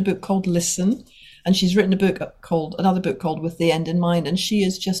she's written a book called Listen, and she's written another book called With the End in Mind, and she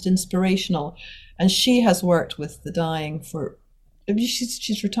is just inspirational. And she has worked with the dying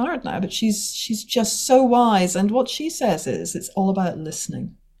she's retired now, but she's just so wise. And what she says is it's all about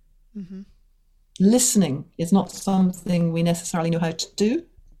listening. Mm-hmm. Listening is not something we necessarily know how to do.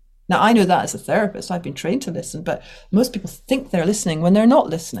 Now, I know that as a therapist, I've been trained to listen, but most people think they're listening when they're not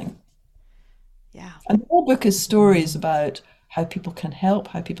listening. Yeah. And the whole book is stories about how people can help,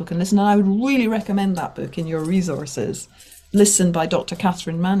 how people can listen. And I would really recommend that book in your resources. Listen by Dr.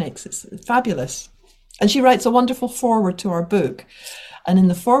 Catherine Mannix. It's fabulous. And she writes a wonderful foreword to our book. And in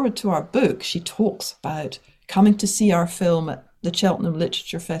the foreword to our book, she talks about coming to see our film at the Cheltenham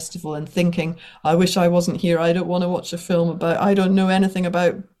Literature Festival and thinking, I wish I wasn't here. I don't want to watch a film I don't know anything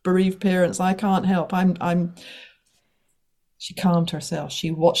about bereaved parents. I can't help. She calmed herself.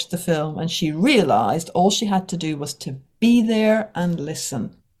 She watched the film and she realized all she had to do was to be there and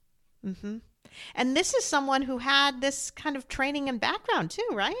listen. Mm-hmm. And this is someone who had this kind of training and background too,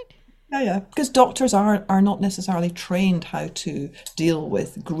 right? Yeah. Because doctors are not necessarily trained how to deal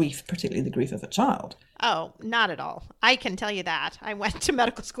with grief, particularly the grief of a child. Oh, not at all. I can tell you that. I went to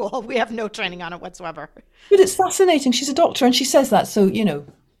medical school. We have no training on it whatsoever. But it's fascinating. She's a doctor and she says that. So,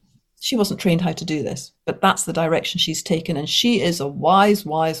 she wasn't trained how to do this, but that's the direction she's taken. And she is a wise,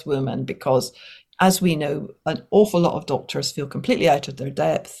 wise woman because, as we know, an awful lot of doctors feel completely out of their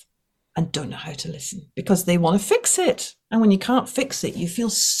depth and don't know how to listen because they want to fix it. And when you can't fix it, you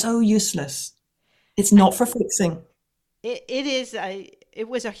feel so useless. It's not for fixing. It is. it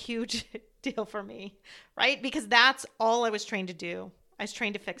was a huge deal for me, right? Because that's all I was trained to do. I was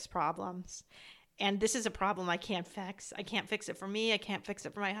trained to fix problems. And this is a problem I can't fix. I can't fix it for me. I can't fix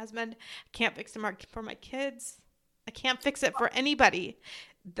it for my husband. I can't fix it for my kids. I can't fix it for anybody.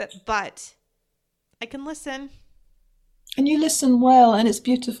 But I can listen. And you listen well, and it's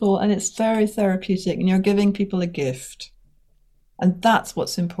beautiful, and it's very therapeutic, and you're giving people a gift. And that's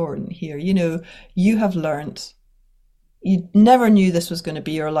what's important here. You have learnt. You never knew this was going to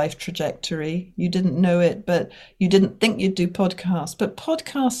be your life trajectory. You didn't know it, but you didn't think you'd do podcasts. But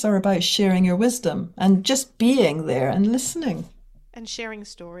podcasts are about sharing your wisdom and just being there and listening. And sharing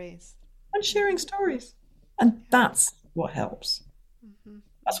stories. And that's what helps. Mm-hmm.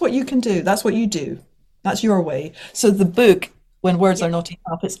 That's what you can do. That's what you do. That's your way. So the book, When Words Are Not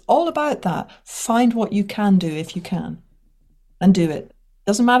Enough, it's all about that. Find what you can do if you can, and do it.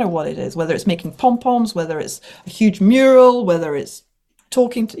 Doesn't matter what it is, whether it's making pom-poms, whether it's a huge mural, whether it's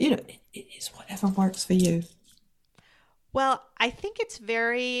talking to, it is whatever works for you. Well, I think it's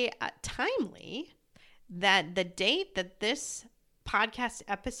very timely that the date that this podcast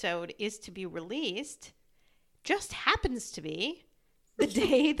episode is to be released just happens to be the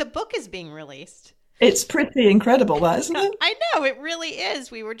day the book is being released. It's pretty incredible, that, isn't it? I know, it really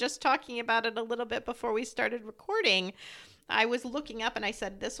is. We were just talking about it a little bit before we started recording. I was looking up and I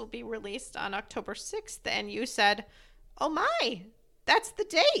said, this will be released on October 6th. And you said, oh my, that's the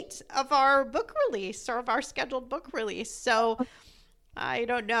date of our book release, or of our scheduled book release. So I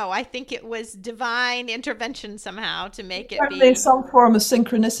don't know. I think it was divine intervention somehow to make it be some form of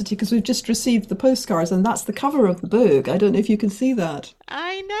synchronicity, because we've just received the postcards and that's the cover of the book. I don't know if you can see that.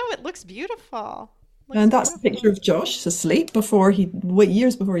 I know, it looks beautiful. And that's a picture of Josh asleep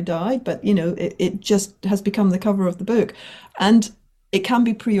years before he died. But, it just has become the cover of the book. And it can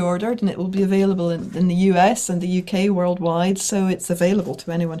be pre-ordered, and it will be available in the US and the UK worldwide. So it's available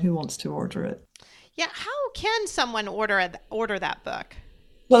to anyone who wants to order it. Yeah. How can someone order that book?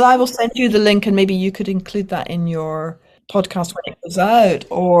 Well, I will send you the link, and maybe you could include that in your podcast when it goes out,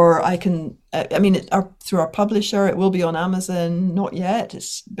 or I can, through our publisher. It will be on Amazon, not yet,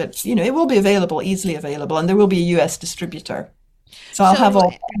 but it will be easily available, and there will be a US distributor. So I'll have all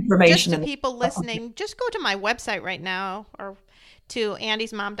the information. Just to people listening, just go to my website right now, or to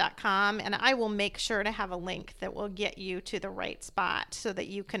andysmom.com, and I will make sure to have a link that will get you to the right spot so that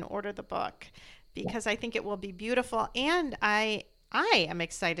you can order the book, because I think it will be beautiful. And I am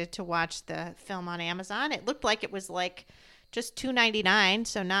excited to watch the film on Amazon. It looked like it was just $2.99,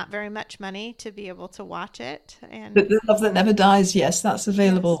 so not very much money to be able to watch it. And The Love That Never Dies, yes, that's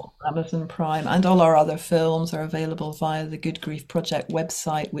available on Amazon Prime, and all our other films are available via the Good Grief Project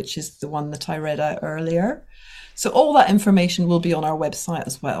website, which is the one that I read out earlier. So all that information will be on our website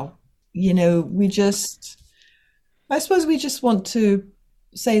as well. I suppose we just want to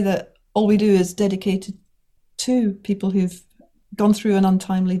say that all we do is dedicated to people who've gone through an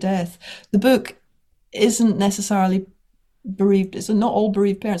untimely death. The book isn't necessarily bereaved. It's not all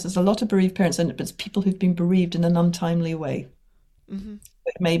bereaved parents. There's a lot of bereaved parents in it, but it's people who've been bereaved in an untimely way. Mm-hmm.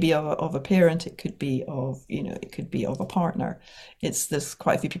 It may be of a parent. It could be of a partner. There's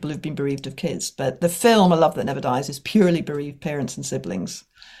quite a few people who've been bereaved of kids. But the film, A Love That Never Dies, is purely bereaved parents and siblings.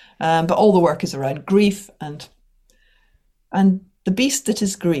 But all the work is around grief and the beast that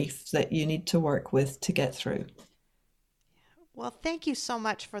is grief that you need to work with to get through. Well, thank you so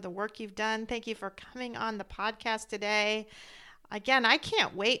much for the work you've done. Thank you for coming on the podcast today. Again, I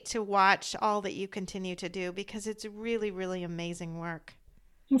can't wait to watch all that you continue to do, because it's really, really amazing work.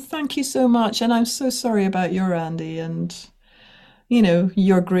 Well, thank you so much. And I'm so sorry about your Andy and,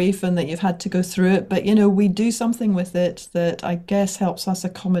 your grief, and that you've had to go through it. But, we do something with it that I guess helps us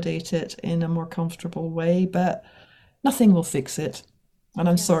accommodate it in a more comfortable way, but nothing will fix it. And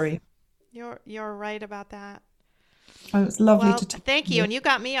I'm sorry. You're right about that. Oh, it's lovely to talk. Thank you. And you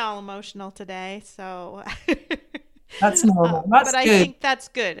got me all emotional today. So that's normal. That's but good. I think that's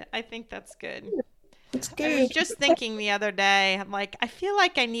good. It's good. I was just thinking the other day, I'm like, I feel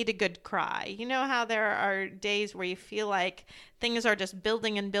like I need a good cry. You know how there are days where you feel like things are just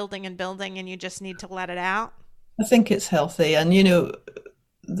building and building and building, and you just need to let it out? I think it's healthy. And,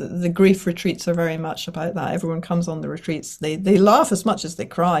 the grief retreats are very much about that. Everyone comes on the retreats. They laugh as much as they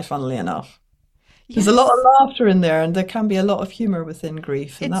cry, funnily enough. There's a lot of laughter in there, and there can be a lot of humor within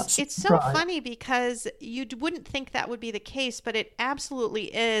grief. And it's so funny, because you wouldn't think that would be the case, but it absolutely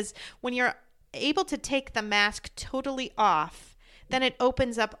is. When you're able to take the mask totally off, then it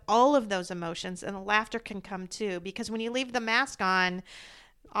opens up all of those emotions, and the laughter can come too. Because when you leave the mask on,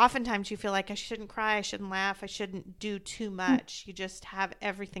 Oftentimes you feel like I shouldn't cry, I shouldn't laugh, I shouldn't do too much. You just have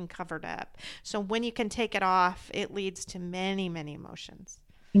everything covered up. So when you can take it off, it leads to many, many emotions.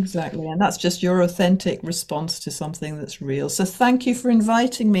 Exactly. And that's just your authentic response to something that's real. So thank you for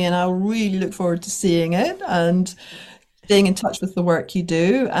inviting me, and I'll really look forward to seeing it and staying in touch with the work you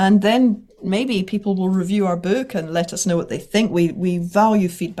do. And then maybe people will review our book and let us know what they think. We value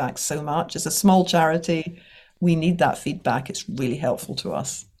feedback so much. As a small charity, we need that feedback. It's really helpful to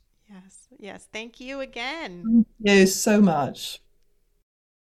us. Yes, yes. Thank you again. Thank you so much.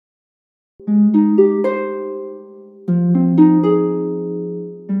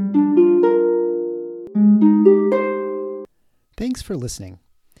 Thanks for listening.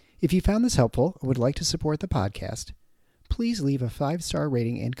 If you found this helpful or would like to support the podcast, please leave a 5-star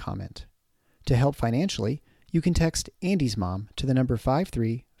rating and comment. To help financially, you can text Andy's Mom to the number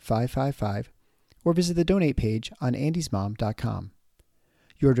 53555 or visit the donate page on andysmom.com.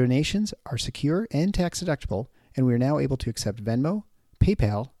 Your donations are secure and tax deductible, and we are now able to accept Venmo,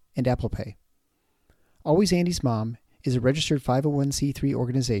 PayPal, and Apple Pay. Always Andy's Mom is a registered 501c3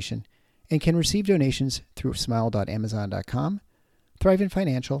 organization and can receive donations through smile.amazon.com, Thrivent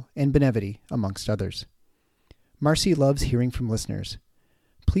Financial, and Benevity, amongst others. Marcy loves hearing from listeners.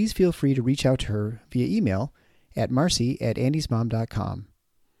 Please feel free to reach out to her via email at marcy@andysmom.com.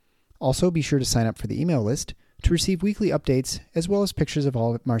 Also, be sure to sign up for the email list to receive weekly updates as well as pictures of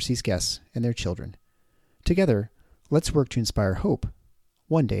all of Marcy's guests and their children. Together, let's work to inspire hope,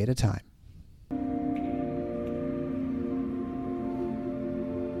 one day at a time.